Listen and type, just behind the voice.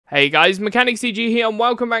Hey guys, Mechanic CG here, and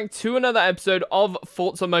welcome back to another episode of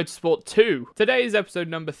Forza Motorsport 2. Today is episode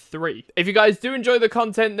number 3. If you guys do enjoy the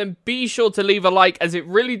content, then be sure to leave a like, as it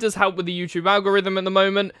really does help with the YouTube algorithm at the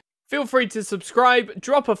moment. Feel free to subscribe,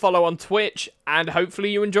 drop a follow on Twitch, and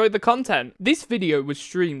hopefully you enjoyed the content. This video was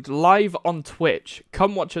streamed live on Twitch.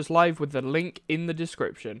 Come watch us live with the link in the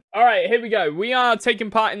description. Alright, here we go. We are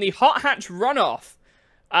taking part in the Hot Hatch Runoff.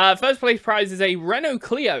 First place prize is a Renault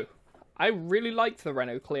Clio. I really liked the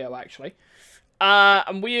Renault Clio, actually.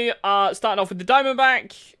 And we are starting off with the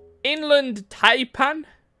Diamondback, Inland Taipan,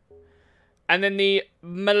 and then the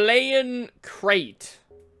Malayan Krait.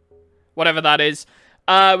 Whatever that is.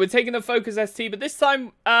 We're taking the Focus ST, but this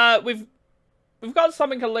time we've got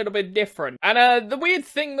something a little bit different. And the weird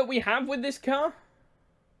thing that we have with this car,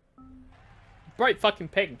 bright fucking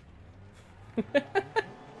pink.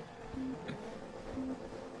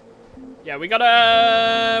 Yeah, we got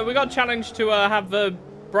a challenge to have the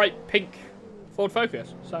bright pink Ford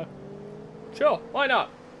Focus, so sure, why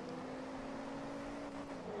not?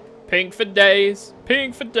 Pink for days,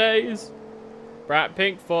 pink for days. Bright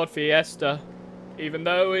pink Ford Fiesta, even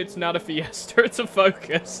though it's not a Fiesta, it's a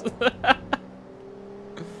Focus.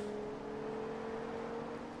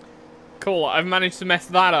 Cool, I've managed to mess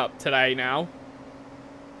that up today now.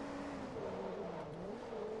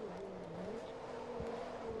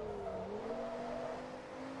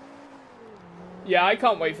 Yeah, I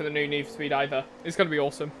can't wait for the new Need for Speed either. It's going to be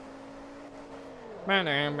awesome.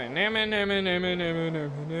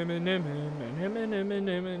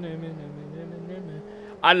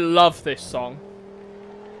 I love this song.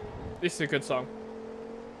 This is a good song.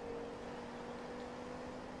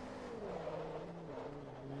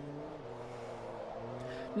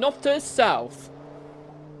 North to south.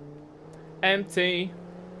 Empty.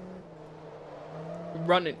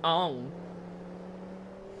 Running on.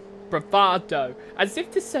 Bravado, as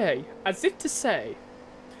if to say,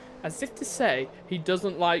 he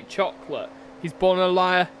doesn't like chocolate. He's born a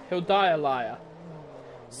liar, he'll die a liar.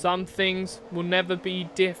 Some things will never be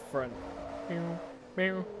different.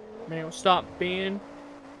 Stop being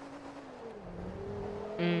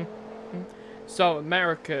so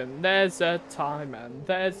American. There's a time and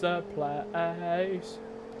there's a place.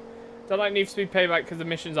 Don't like Need for Speed Payback because the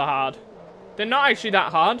missions are hard. They're not actually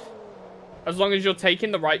that hard. As long as you're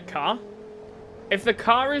taking the right car. If the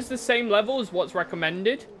car is the same level as what's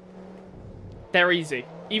recommended, they're easy.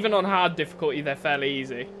 Even on hard difficulty, they're fairly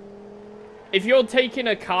easy. If you're taking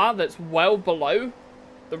a car that's well below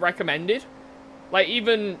the recommended, like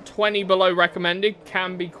even 20 below recommended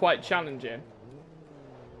can be quite challenging.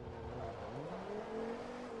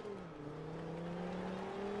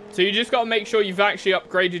 So you just got to make sure you've actually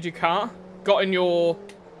upgraded your car, gotten your...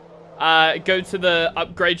 go to the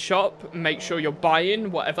upgrade shop, make sure you're buying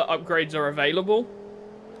whatever upgrades are available,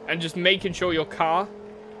 and just making sure your car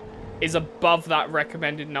is above that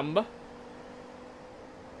recommended number.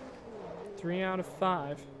 3 out of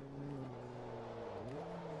 5.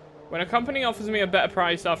 When a company offers me a better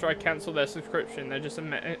price after I cancel their subscription, they just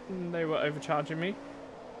admit they were overcharging me.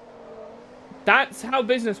 That's how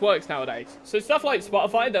business works nowadays. So stuff like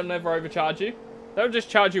Spotify, they'll never overcharge you. They'll just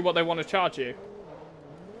charge you what they want to charge you.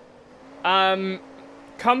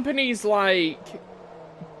 Companies like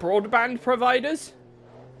broadband providers,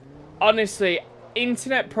 honestly,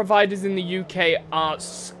 internet providers in the UK are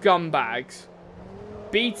scumbags.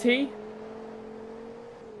 BT,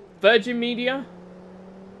 Virgin Media,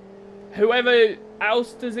 whoever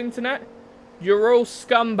else does internet, you're all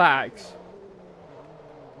scumbags.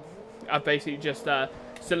 I've basically just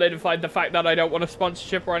solidified the fact that I don't want a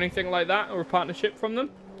sponsorship or anything like that, or a partnership from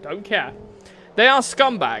them. Don't care. They are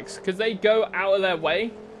scumbags, because they go out of their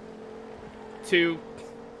way to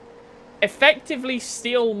effectively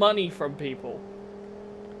steal money from people.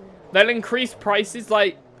 They'll increase prices,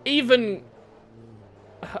 like, even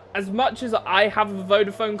as much as I have a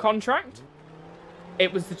Vodafone contract,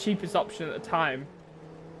 it was the cheapest option at the time.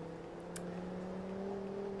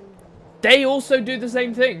 They also do the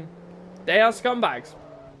same thing. They are scumbags.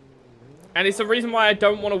 And it's the reason why I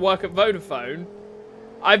don't want to work at Vodafone.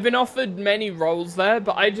 I've been offered many roles there,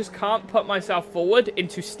 but I just can't put myself forward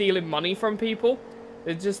into stealing money from people.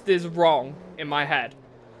 It just is wrong in my head.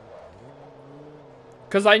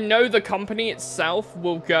 Because I know the company itself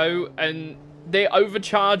will go and they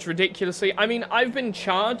overcharge ridiculously. I mean, I've been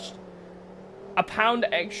charged £1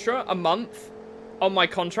 extra a month on my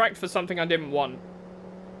contract for something I didn't want.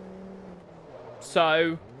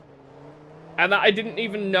 So, and that I didn't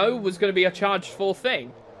even know was going to be a charged for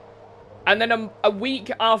thing. And then a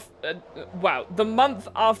week after, wow, the month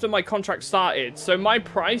after my contract started, so my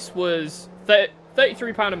price was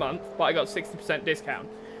 £33 a month, but I got 60% discount.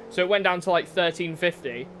 So it went down to like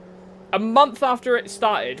 13.50. A month after it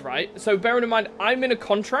started, right? So bearing in mind, I'm in a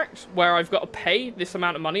contract where I've got to pay this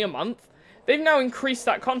amount of money a month. They've now increased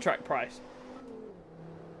that contract price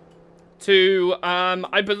to,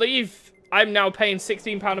 I believe I'm now paying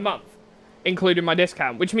 £16 a month, including my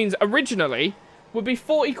discount, which means originally would be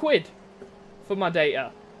 40 quid for my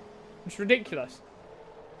data. It's ridiculous.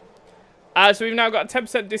 So we've now got a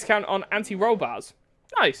 10% discount on anti-roll bars.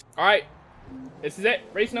 Nice. All right. This is it.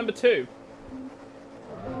 Race number 2.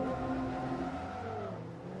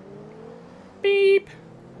 Beep.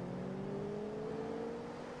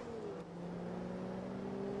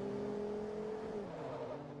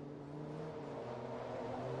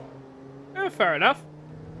 Fair enough.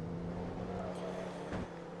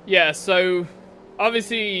 Yeah, so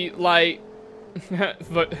obviously, like,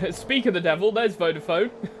 speak of the devil, there's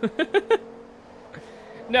Vodafone.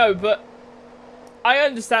 No, but I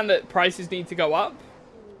understand that prices need to go up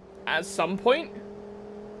at some point.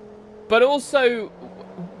 But also,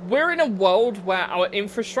 we're in a world where our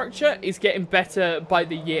infrastructure is getting better by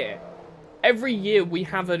the year. Every year we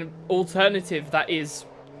have an alternative that is,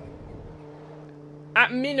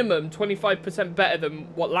 at minimum, 25% better than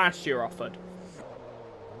what last year offered.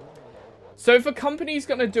 So if a company's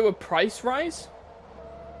going to do a price rise,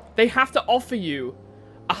 they have to offer you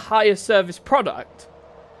a higher service product.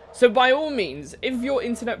 So by all means, if your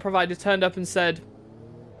internet provider turned up and said,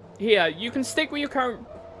 here, you can stick with your current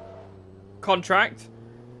contract,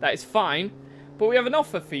 that is fine, but we have an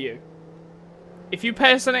offer for you. If you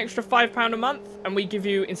pay us an extra £5 a month, and we give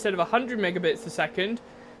you, instead of 100 megabits a second,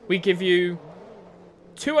 we give you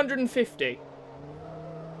 250.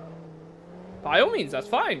 By all means, that's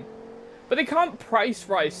fine. But they can't price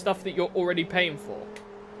rise stuff that you're already paying for.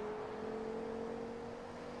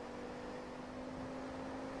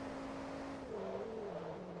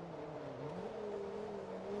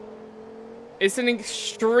 It's an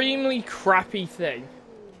extremely crappy thing.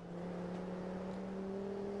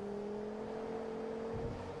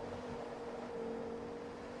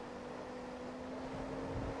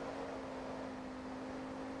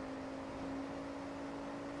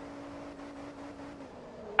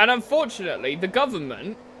 And unfortunately, the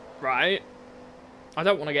government, right? I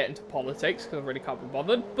don't want to get into politics because I really can't be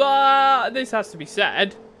bothered, but this has to be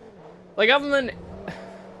said. The government...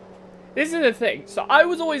 This is the thing. So I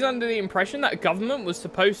was always under the impression that government was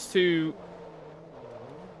supposed to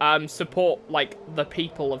support, like, the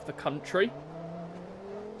people of the country.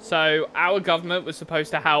 So our government was supposed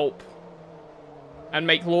to help and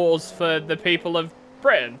make laws for the people of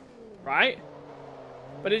Britain, right?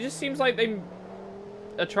 But it just seems like they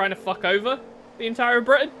are trying to fuck over the entire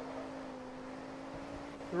Britain.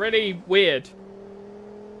 Really weird.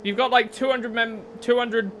 You've got like 200,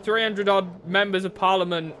 300 odd members of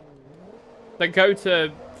parliament that go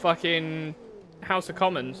to fucking House of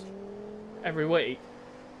Commons every week.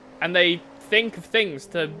 And they think of things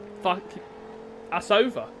to fuck us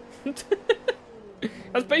over.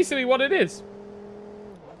 That's basically what it is.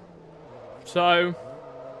 So,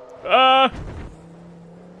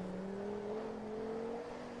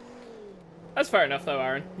 that's fair enough though,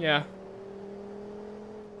 Aaron. Yeah.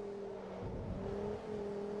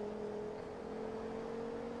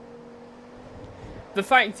 The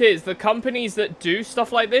fact is, the companies that do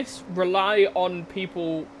stuff like this rely on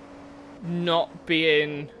people not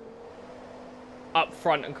being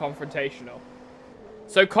upfront and confrontational.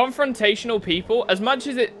 So confrontational people, as much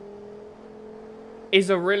as it is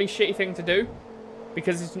a really shitty thing to do,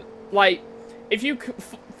 because it's like, if you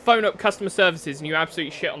phone up customer services and you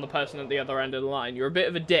absolutely shit on the person at the other end of the line, you're a bit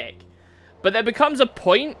of a dick. But there becomes a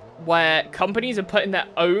point where companies are putting their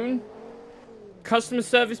own customer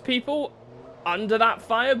service people under that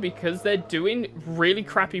fire because they're doing really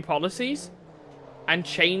crappy policies and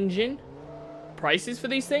changing prices for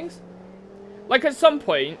these things. Like, at some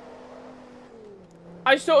point,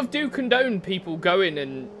 I sort of do condone people going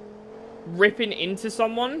and ripping into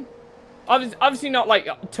someone. Obviously not,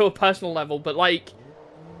 like, to a personal level, but, like,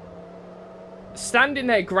 standing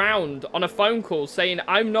their ground on a phone call saying,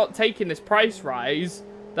 I'm not taking this price rise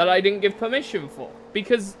that I didn't give permission for.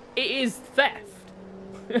 Because it is theft.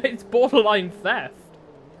 It's borderline theft.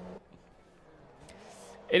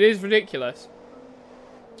 It is ridiculous.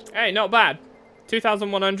 Hey, not bad.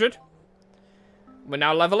 2,100. We're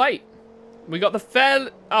now level 8. We got the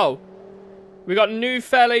Fair... Oh. We got new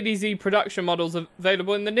Fairlady Z production models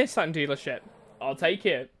available in the Nissan dealership. I'll take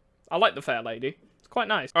it. I like the Fairlady. It's quite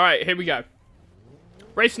nice. Alright, here we go.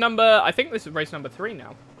 Race number... I think this is race number 3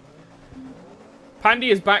 now. Pandy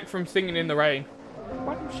is back from singing in the rain.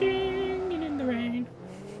 I'm singing in the rain.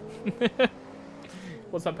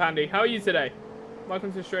 What's up, Pandy? How are you today?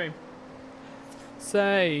 Welcome to the stream.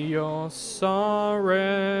 Say you're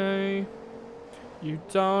sorry. You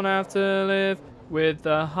don't have to live with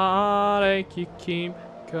the heartache you keep,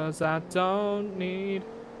 'cause I don't need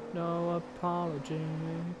no apology.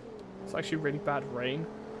 It's actually really bad rain.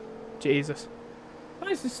 Jesus.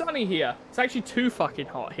 Nice and sunny here. It's actually too fucking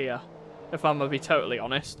hot here, if I'm gonna be totally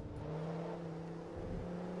honest.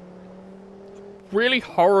 Really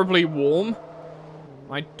horribly warm.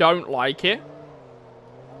 I don't like it.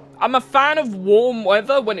 I'm a fan of warm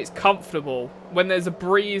weather when it's comfortable. When there's a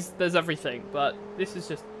breeze, there's everything. But this is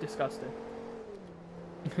just disgusting.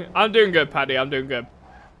 I'm doing good, Paddy. I'm doing good.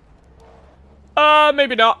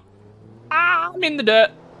 Maybe not. I'm in the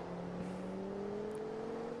dirt.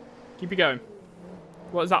 Keep it going.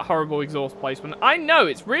 What is that horrible exhaust placement? I know,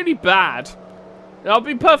 it's really bad. I'll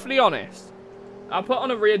be perfectly honest. I'll put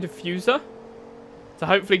on a rear diffuser to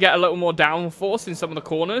hopefully get a little more downforce in some of the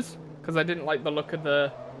corners, because I didn't like the look of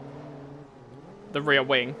the rear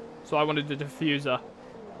wing, so I wanted the diffuser.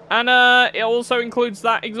 And it also includes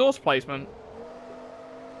that exhaust placement,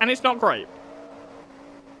 and it's not great.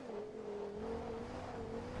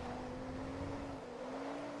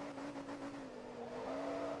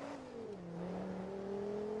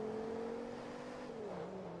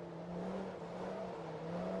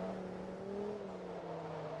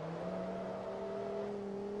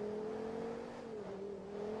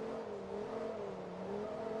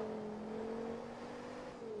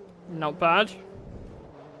 Not bad.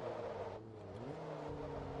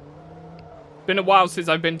 Been a while since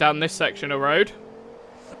I've been down this section of road.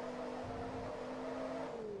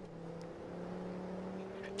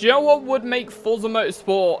 Do you know what would make Forza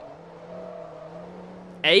Motorsport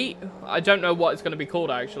 8? I don't know what it's going to be called,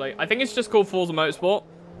 actually. I think it's just called Forza Motorsport.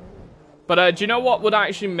 But do you know what would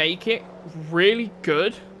actually make it really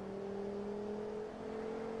good?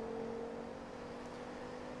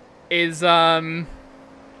 Is,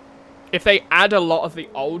 if they add a lot of the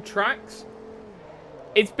old tracks.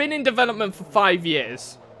 It's been in development for 5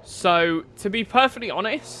 years. So, to be perfectly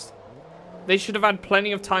honest, they should have had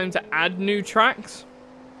plenty of time to add new tracks.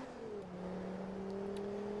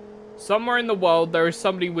 Somewhere in the world, there is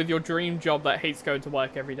somebody with your dream job that hates going to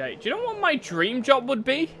work every day. Do you know what my dream job would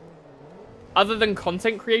be? Other than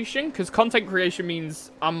content creation? Because content creation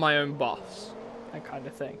means I'm my own boss. That kind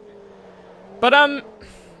of thing. But,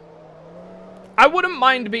 I wouldn't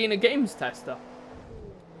mind being a games tester.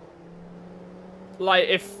 Like,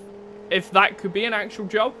 if that could be an actual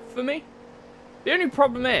job for me. The only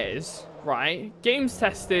problem is, right, games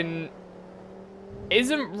testing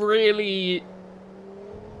isn't really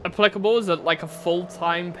applicable as like a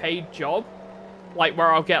full-time paid job. Like,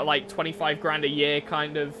 where I'll get like 25 grand a year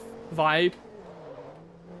kind of vibe.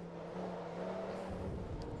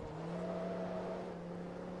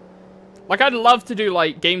 Like, I'd love to do,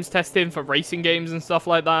 like, games testing for racing games and stuff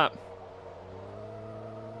like that.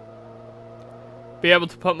 Be able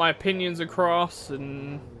to put my opinions across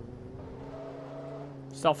and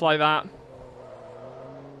stuff like that.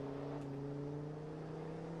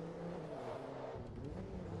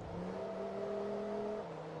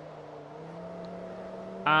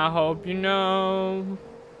 I hope you know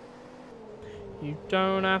you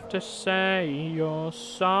don't have to say you're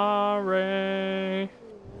sorry.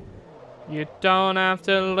 You don't have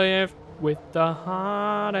to live with the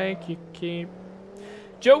heartache you keep.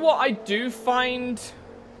 Do you know what I do find?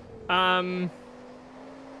 What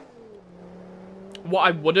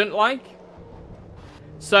I wouldn't like?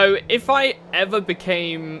 So, if I ever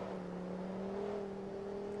became,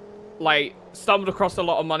 like, stumbled across a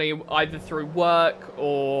lot of money, either through work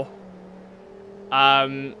or,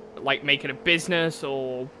 like, making a business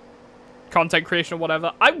or content creation or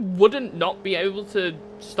whatever, I wouldn't not be able to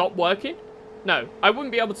stop working. No, I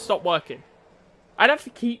wouldn't be able to stop working. I'd have to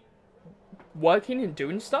keep working and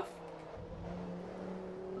doing stuff.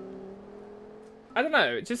 I don't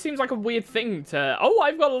know, it just seems like a weird thing to, oh,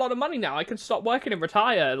 I've got a lot of money now, I can stop working and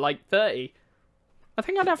retire at like 30. I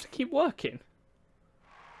think I'd have to keep working.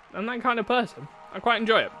 I'm that kind of person. I quite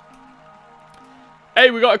enjoy it. Hey,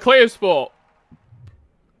 we got a Clear Sport,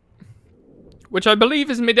 which I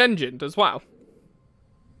believe is mid-engined as well,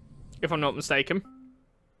 if I'm not mistaken.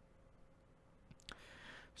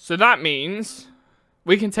 So that means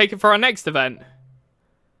we can take it for our next event.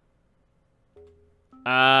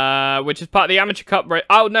 Which is part of the Amateur Cup.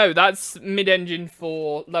 Oh, no, that's mid-engine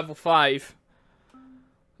for level 5.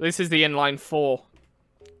 This is the Inline 4.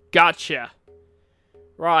 Gotcha.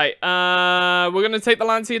 Right, we're going to take the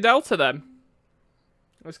Lancia Delta then.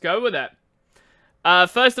 Let's go with it.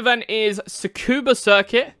 First event is Tsukuba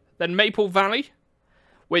Circuit, then Maple Valley,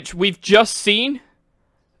 which we've just seen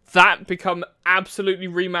that become absolutely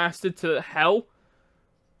remastered to hell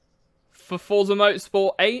for Forza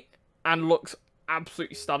Motorsport 8 and looks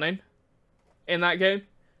absolutely stunning in that game.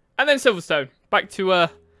 And then Silverstone, back to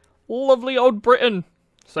lovely old Britain.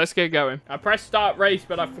 So let's get going. I pressed start race,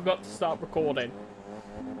 but I forgot to start recording.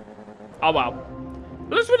 Oh well.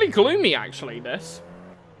 It looks really gloomy actually, this.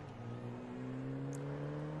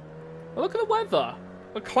 Look at the weather.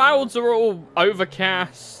 The clouds are all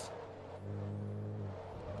overcast.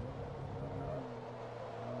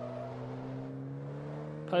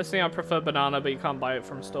 Personally, I prefer banana, but you can't buy it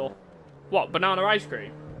from a store. What, banana ice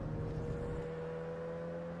cream?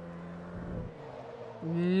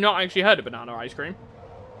 Not actually heard of banana ice cream.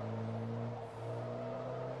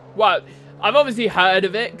 Well, I've obviously heard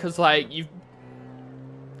of it, because, like,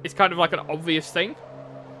 it's kind of like an obvious thing.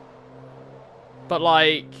 But,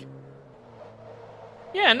 like...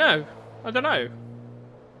 yeah, no. I don't know.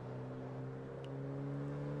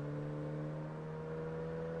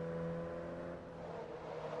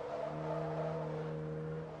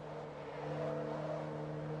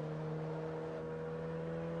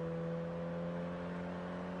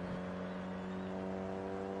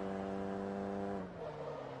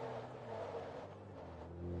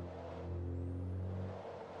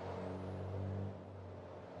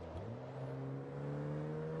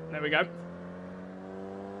 There we go.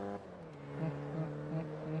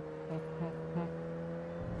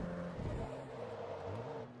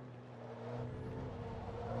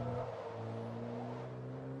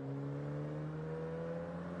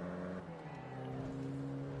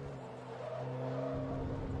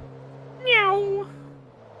 Meow.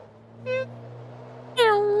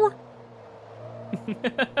 Meow.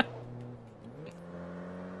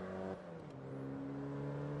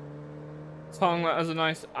 Song that has a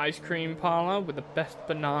nice ice cream parlor with the best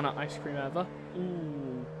banana ice cream ever.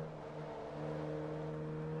 Ooh.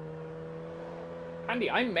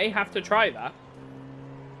 Andy, I may have to try that.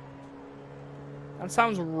 That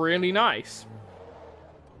sounds really nice.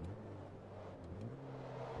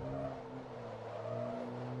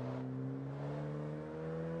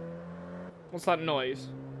 What's that noise?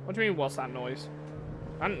 What do you mean, what's that noise?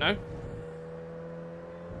 I don't know.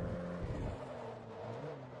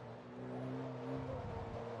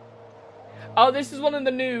 Oh, this is one of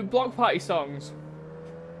the new Block Party songs.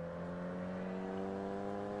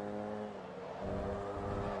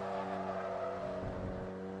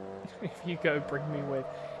 If you go, bring me with.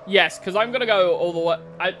 Yes, because I'm going to go all the way...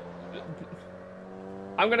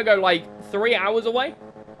 I'm going to go like 3 hours away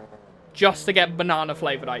just to get banana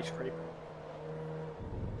flavored ice cream.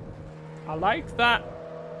 I like that.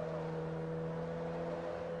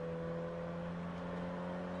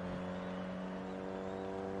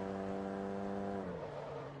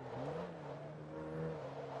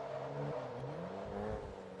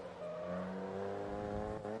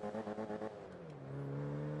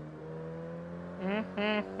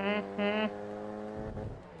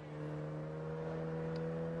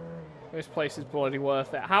 This place is bloody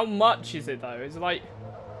worth it. How much is it though? Is it like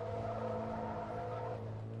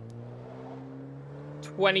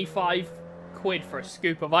 25 quid for a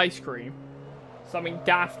scoop of ice cream? Something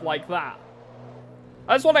daft like that.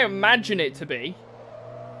 That's what I imagine it to be.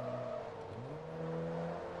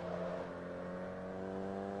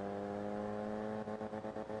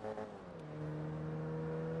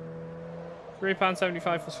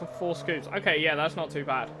 £3.75 for 4 scoops. Okay, yeah, that's not too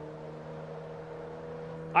bad.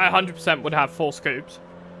 I 100% would have 4 scoops.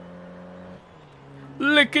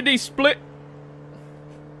 Lickety split.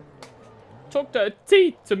 Talk to a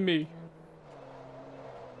T to me.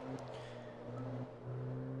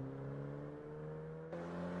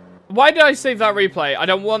 Why did I save that replay? I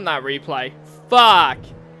don't want that replay. Fuck.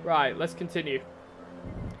 Right, let's continue.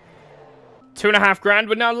 2.5 grand.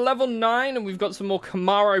 We're now level 9 and we've got some more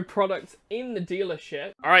Camaro products in the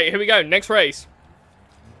dealership. Alright, here we go. Next race.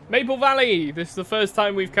 Maple Valley. This is the first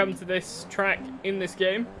time we've come to this track in this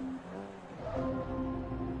game.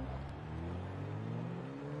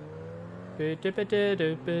 I think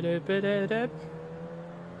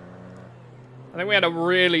we had a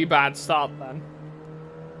really bad start then.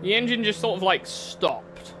 The engine just sort of like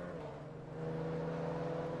stopped.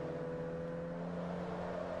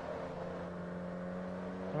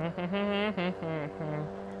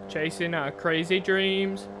 Chasing our crazy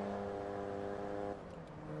dreams.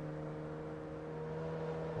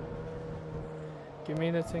 Give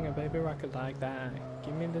me the thing, a baby rocket like that.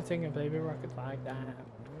 Give me the thing, a baby rocket like that.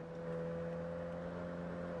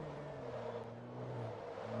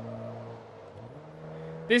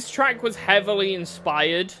 This track was heavily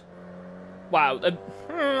inspired. Wow,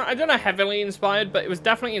 I don't know heavily inspired, but it was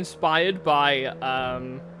definitely inspired by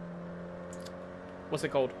What's it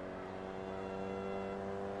called?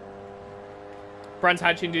 Brands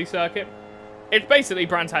Hatch Indy Circuit. It's basically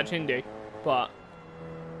Brands Hatch Indy, but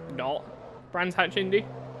not Brands Hatch Indy.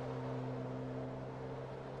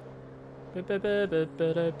 I don't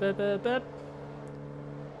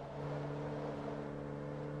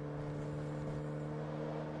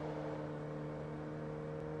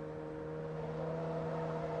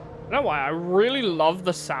know why, I really love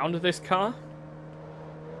the sound of this car.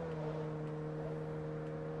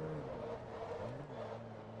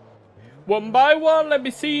 One by one, let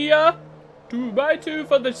me see ya. 2 by 2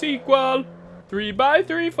 for the sequel. 3 by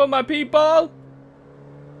 3 for my people.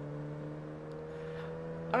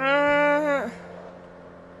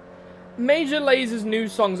 Major Laser's new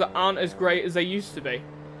songs aren't as great as they used to be.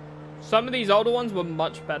 Some of these older ones were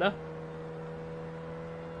much better.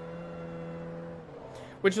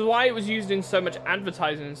 Which is why it was used in so much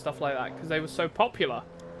advertising and stuff like that, because they were so popular.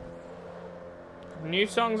 New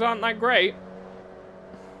songs aren't that great.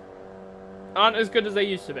 Aren't as good as they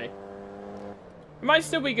used to be. It might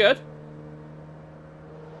still be good.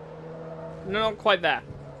 No, not quite there.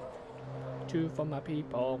 2 for my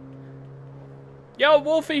people. Yo,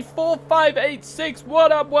 Wolfie4586,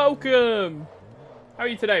 what up, welcome! How are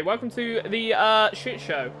you today? Welcome to the shit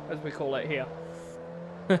show, as we call it here.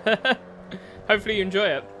 Hopefully you enjoy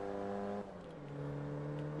it.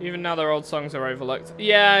 Even now their old songs are overlooked.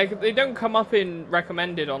 Yeah, they don't come up in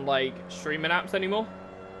recommended on, like, streaming apps anymore.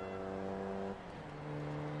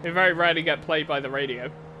 They very rarely get played by the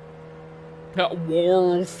radio.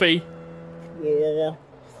 Wolfie. War.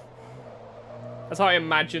 That's how I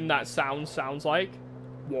imagine that sounds like.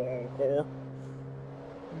 War.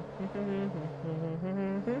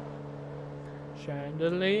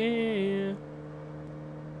 Chandelier.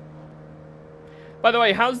 By the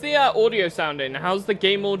way, how's the audio sounding? How's the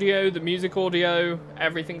game audio, the music audio,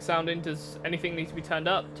 everything sounding? Does anything need to be turned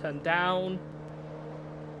up, turned down?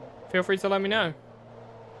 Feel free to let me know.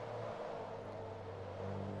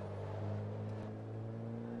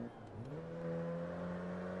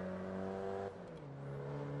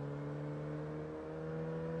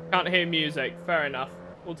 Can't hear music. Fair enough.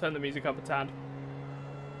 We'll turn the music up a tad.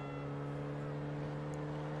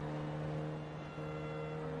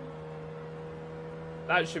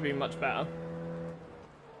 That should be much better.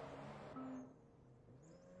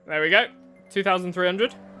 There we go.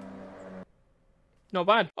 2,300. Not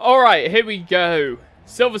bad. Alright, here we go.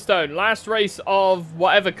 Silverstone, last race of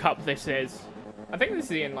whatever cup this is. I think this is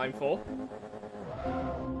the Inline 4.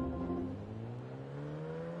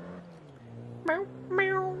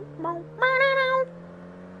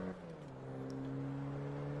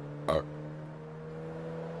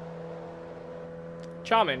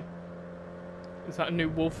 Charming. Is that a new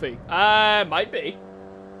Wolfie? Might be.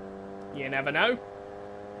 You never know.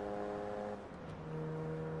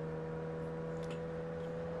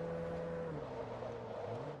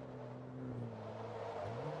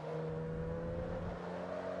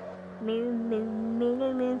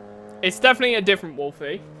 It's definitely a different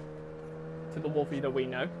Wolfie to the Wolfie that we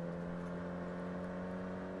know.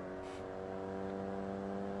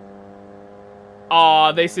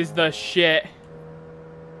 Ah, this is the shit.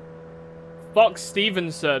 Fox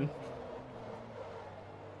Stevenson.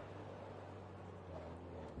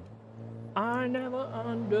 I never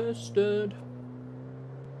understood.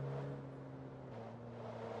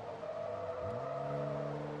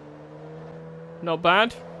 Not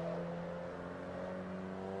bad.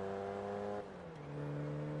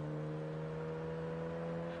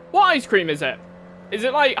 What ice cream is it? Is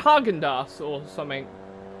it like Haagen-Dazs or something?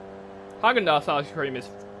 Haagen-Dazs ice cream is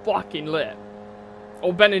fucking lit.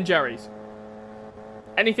 Or Ben & Jerry's.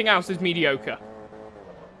 Anything else is mediocre.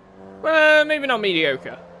 Well, maybe not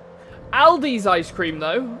mediocre. Aldi's ice cream,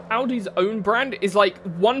 though, Aldi's own brand, is like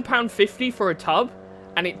 £1.50 for a tub,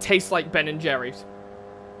 and it tastes like Ben & Jerry's.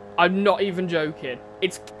 I'm not even joking.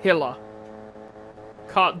 It's killer.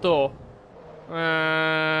 Carte d'Or.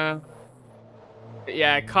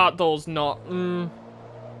 Yeah, Carte d'Or's not.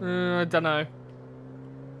 I don't know.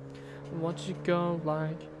 What you go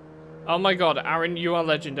like? Oh my god, Aaron, you are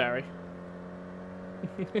legendary.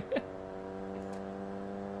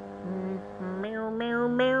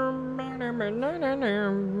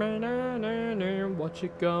 What you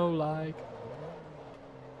go like?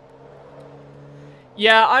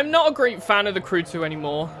 Yeah, I'm not a great fan of the Crew 2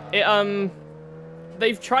 anymore.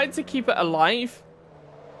 They've tried to keep it alive,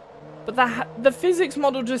 but the physics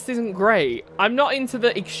model just isn't great. I'm not into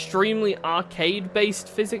the extremely arcade-based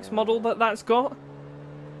physics model that's got.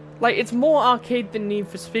 Like, it's more arcade than Need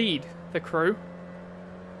for Speed, the Crew.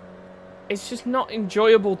 It's just not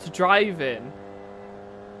enjoyable to drive in.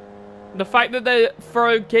 The fact that they're, for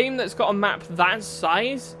a game that's got a map that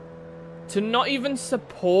size, to not even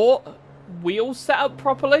support wheel setup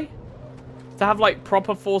properly, to have like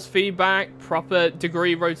proper force feedback, proper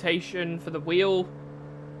degree rotation for the wheel,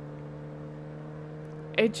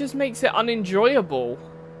 it just makes it unenjoyable.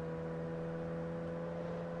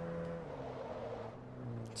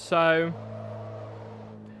 So,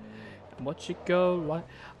 watch it go like...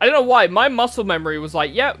 I don't know why, my muscle memory was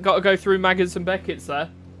like, yeah, gotta go through Maggots and Beckett's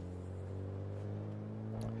there.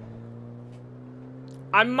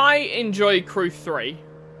 I might enjoy Crew 3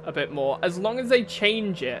 a bit more, as long as they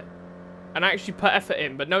change it and actually put effort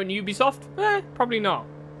in. But knowing Ubisoft, probably not.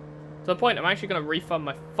 To the point, I'm actually going to refund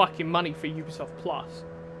my fucking money for Ubisoft Plus.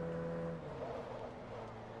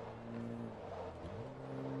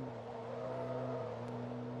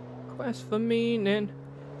 Quest for meaning,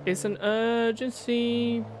 it's an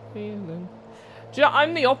urgency feeling. Do you know,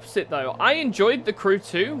 I'm the opposite though. I enjoyed the Crew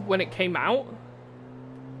 2 when it came out.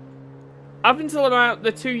 Up until about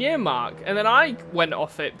the 2-year mark, and then I went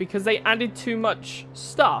off it because they added too much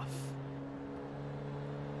stuff.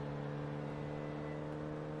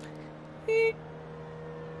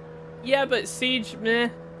 Yeah, but Siege, meh.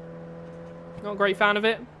 Not a great fan of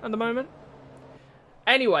it at the moment.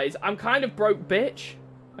 Anyways, I'm kind of broke bitch.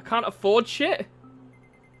 I can't afford shit.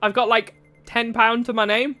 I've got like £10 to my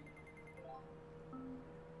name.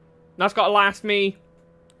 That's got to last me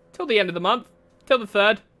till the end of the month. Till the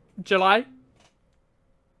 3rd. July.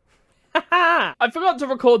 I forgot to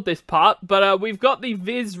record this part, but we've got the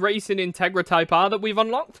Viz Racing Integra Type R that we've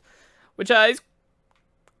unlocked, which is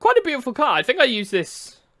quite a beautiful car. I think I use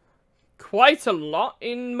this quite a lot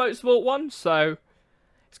in Motorsport 1, so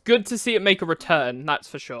it's good to see it make a return, that's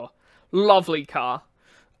for sure. Lovely car.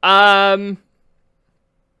 We're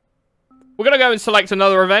going to go and select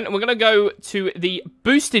another event, and we're going to go to the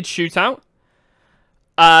Boosted Shootout.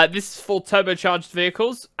 This is for turbocharged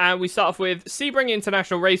vehicles, and we start off with Sebring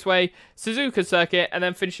International Raceway, Suzuka Circuit, and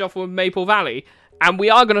then finish off with Maple Valley. And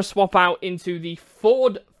we are going to swap out into the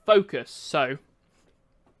Ford Focus, so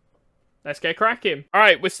let's get cracking.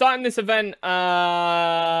 Alright, we're starting this event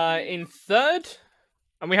in 3rd,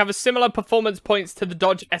 and we have a similar performance points to the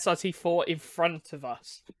Dodge SRT4 in front of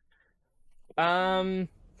us.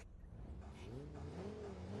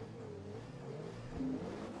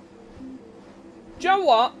 Do you know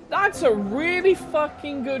what? That's a really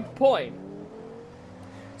fucking good point.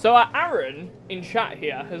 So Aaron in chat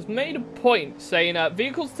here has made a point saying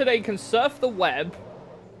vehicles today can surf the web,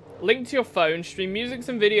 link to your phone, stream music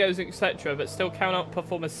and videos, etc., but still cannot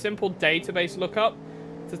perform a simple database lookup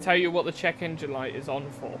to tell you what the check engine light is on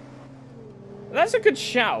for. And that's a good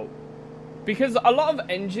shout, because a lot of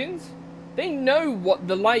engines, they know what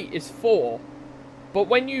the light is for, but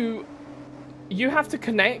when you have to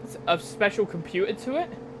connect a special computer to it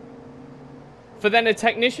for then a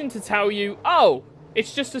technician to tell you, oh,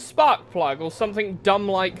 it's just a spark plug or something dumb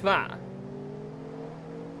like that.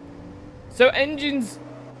 So engines,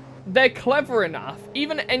 they're clever enough.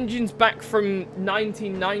 Even engines back from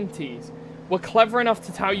 1990s were clever enough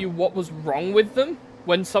to tell you what was wrong with them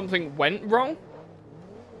when something went wrong.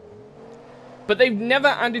 But they've never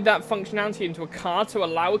added that functionality into a car to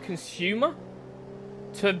allow a consumer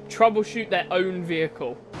to troubleshoot their own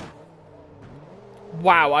vehicle.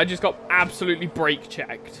 Wow, I just got absolutely brake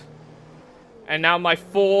checked. And now my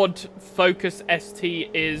Ford Focus ST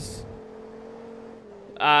is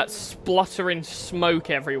spluttering smoke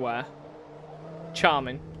everywhere.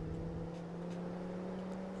 Charming.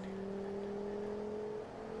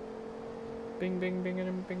 Bing, bing, bing,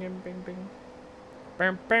 bing, bing, bing, bing.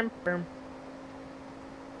 Bam, bam, bam.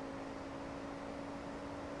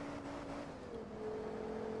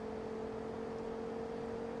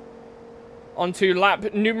 Onto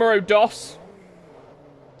lap numero dos.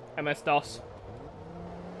 MS-DOS.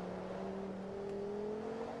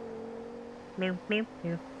 Meow, meow,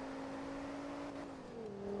 meow.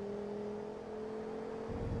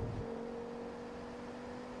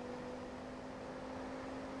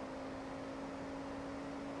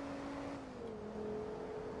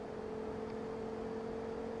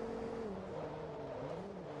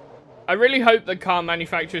 I really hope the car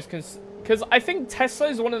manufacturers can... Because I think Tesla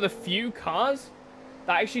is one of the few cars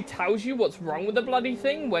that actually tells you what's wrong with the bloody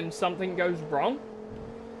thing when something goes wrong.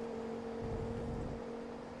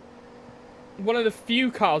 One of the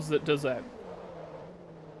few cars that does it.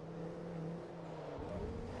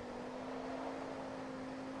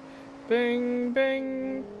 Bing,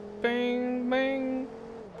 bing, bing, bing,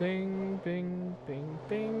 bing, bing, bing,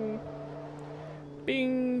 bing.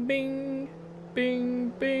 Bing, bing,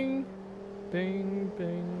 bing, bing. Bing,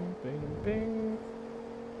 bing, bing, bing.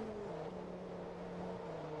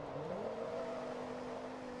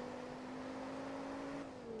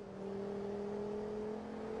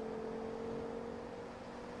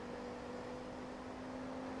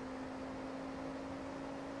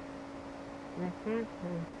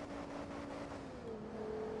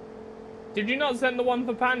 Did you not send the one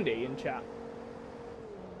for Pandy in chat?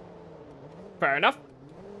 Fair enough.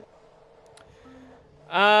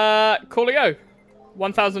 Coolio.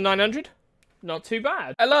 1,900. Not too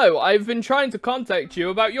bad. Hello, I've been trying to contact you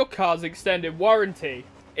about your car's extended warranty.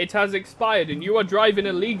 It has expired and you are driving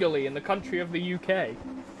illegally in the country of the UK.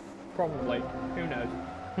 Probably. Who knows?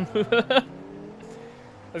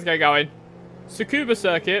 Let's get going. Tsukuba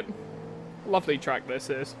circuit. Lovely track this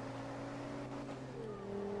is.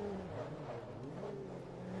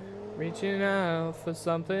 Reaching out for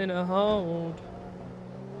something to hold.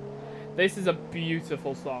 This is a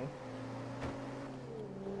beautiful song.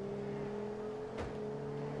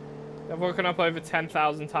 I've woken up over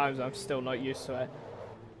 10,000 times and I'm still not used to it.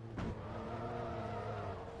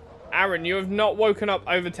 Aaron, you have not woken up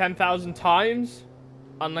over 10,000 times?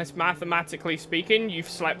 Unless mathematically speaking, you've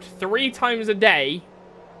slept 3 times a day.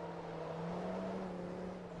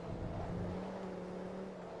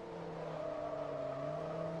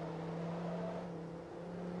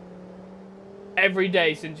 Every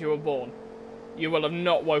day since you were born, you will have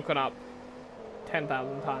not woken up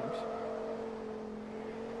 10,000 times.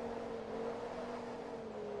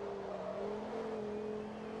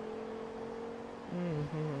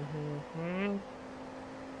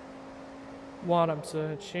 What I'm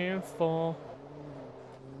searching for.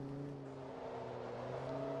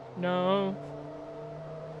 No.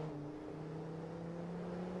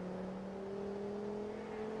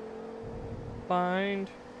 Find.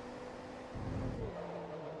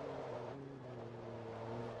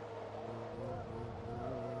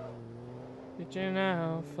 Reaching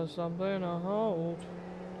out for something to hold.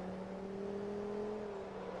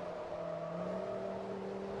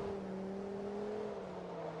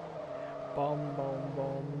 Bum bum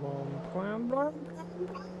bum bum bum bum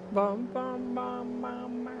bum bum bum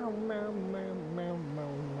bum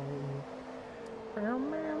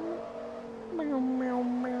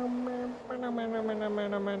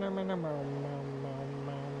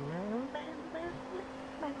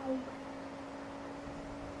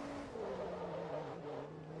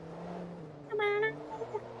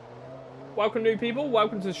Welcome, new people.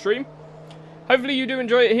 Welcome to the stream. Hopefully you do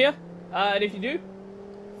enjoy it here. And if you do,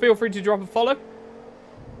 feel free to drop a follow.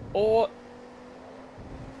 Or...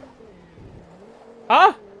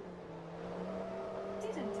 Huh?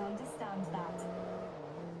 Didn't understand that.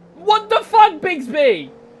 What the fuck, Bigsby?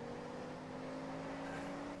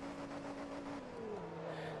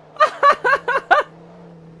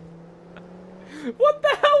 What the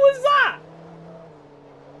hell was that?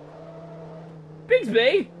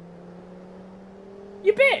 Bigsby?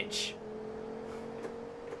 You bitch.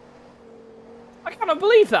 I cannot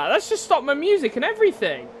believe that. That's just stopped my music and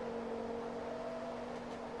everything.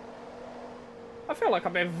 I feel like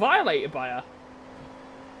I've been violated by her.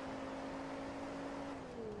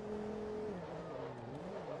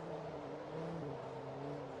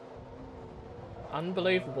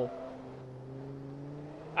 Unbelievable.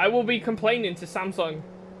 I will be complaining to Samsung.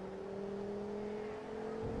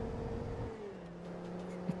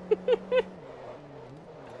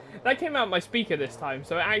 That came out my speaker this time,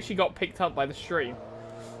 so it actually got picked up by the stream.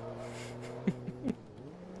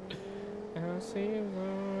 I'll see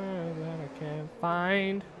that I can't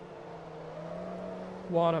find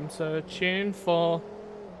what I'm searching for.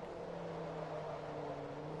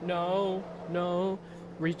 No, no,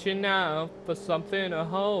 reaching out for something to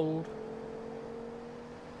hold.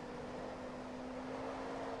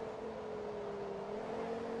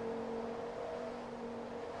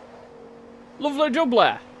 Lovely job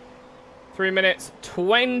there. 3 minutes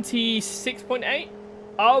 26.8.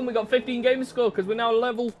 Oh, and we got 15 gamer score because we're now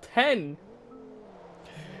level 10.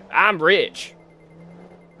 I'm rich.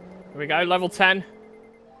 Here we go, level 10.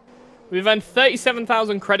 We've earned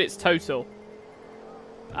 37,000 credits total.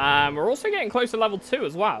 We're also getting close to level 2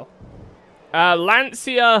 as well.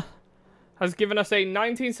 Lancia has given us a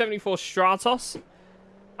 1974 Stratos.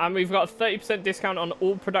 And we've got a 30% discount on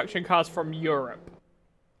all production cars from Europe.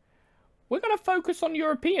 We're going to focus on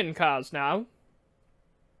European cars now.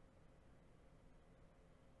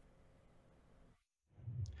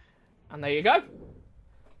 And there you go.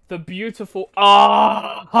 The beautiful...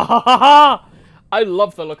 Ah! I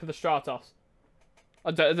love the look of the Stratos.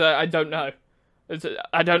 I don't know.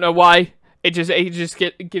 I don't know why. It just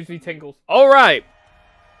gives me tingles. All right.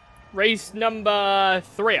 Race number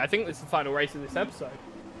 3. I think this is the final race of this episode.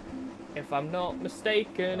 If I'm not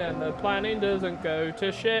mistaken and the planning doesn't go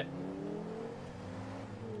to shit.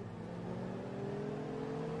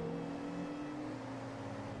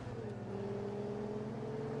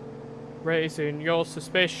 Raising your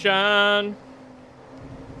suspicion.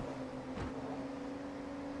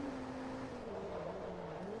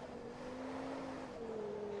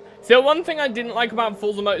 Still, one thing I didn't like about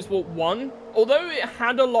Forza Motorsport 1, although it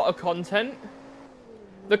had a lot of content,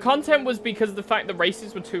 the content was because of the fact the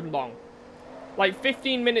races were too long. Like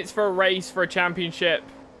 15 minutes for a race for a championship.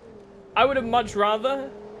 I would have much rather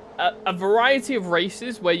a variety of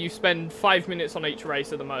races where you spend 5 minutes on each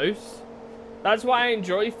race at the most. That's why I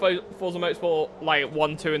enjoy Forza Motorsport like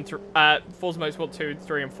 1, 2, and 3. Forza Motorsport 2,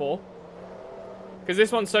 3, and 4. Because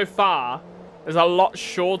this one so far, there's a lot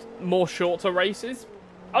more shorter races.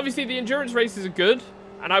 Obviously, the endurance races are good,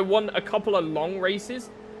 and I won a couple of long races,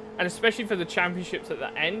 and especially for the championships at the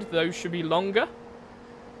end, those should be longer.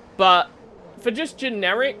 But for just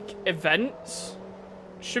generic events,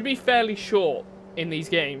 should be fairly short in these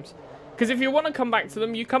games. Because if you want to come back to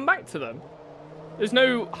them, you come back to them. There's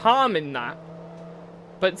no harm in that.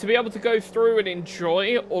 But to be able to go through and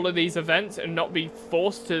enjoy all of these events and not be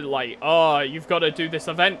forced to like, oh, you've got to do this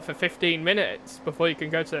event for 15 minutes before you can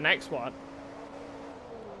go to the next one.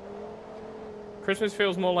 Christmas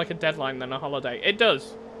feels more like a deadline than a holiday. It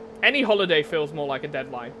does. Any holiday feels more like a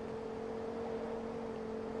deadline.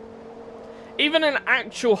 Even an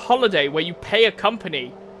actual holiday where you pay a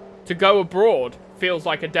company to go abroad feels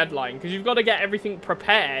like a deadline. Because you've got to get everything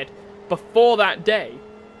prepared before that day.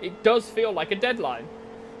 It does feel like a deadline.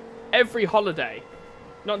 Every holiday.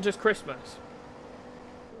 Not just Christmas.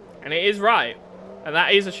 And it is right. And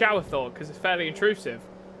that is a shower thought because it's fairly intrusive.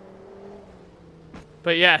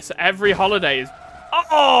 But yes, every holiday is...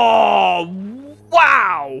 Oh!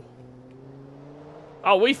 Wow!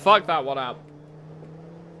 Oh, we fucked that one up.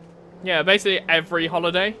 Yeah, basically every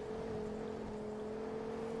holiday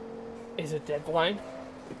is a deadline.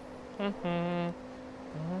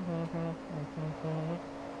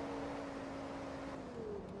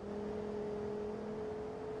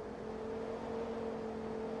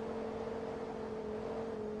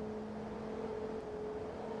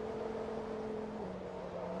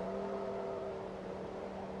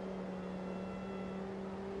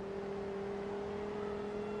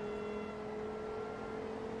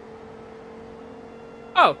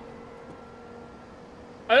 Oh.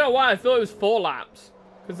 I don't know why I thought it was 4 laps.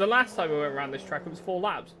 Because the last time we went around this track, it was 4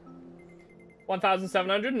 laps.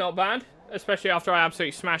 1,700, not bad. Especially after I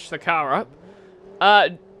absolutely smashed the car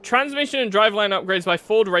up. Transmission and driveline upgrades by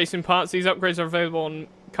Ford Racing Parts. These upgrades are available on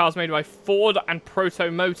cars made by Ford and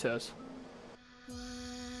Proto Motors.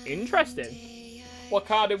 Interesting. What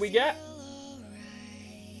car did we get?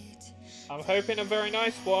 I'm hoping a very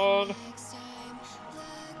nice one.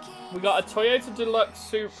 We got a Toyota Deluxe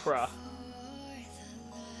Supra.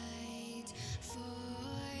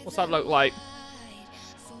 What's that look like?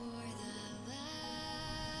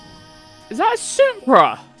 Is that a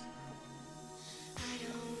Supra?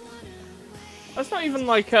 That's not even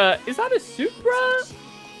like a... Is that a Supra?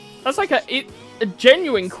 That's like a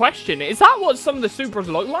genuine question. Is that what some of the Supras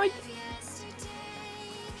look like?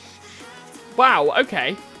 Wow,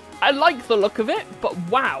 okay. I like the look of it, but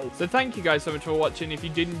wow. So thank you guys so much for watching. If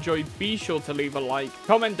you did enjoy, be sure to leave a like,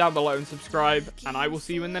 comment down below and subscribe, and I will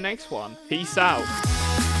see you in the next one. Peace out.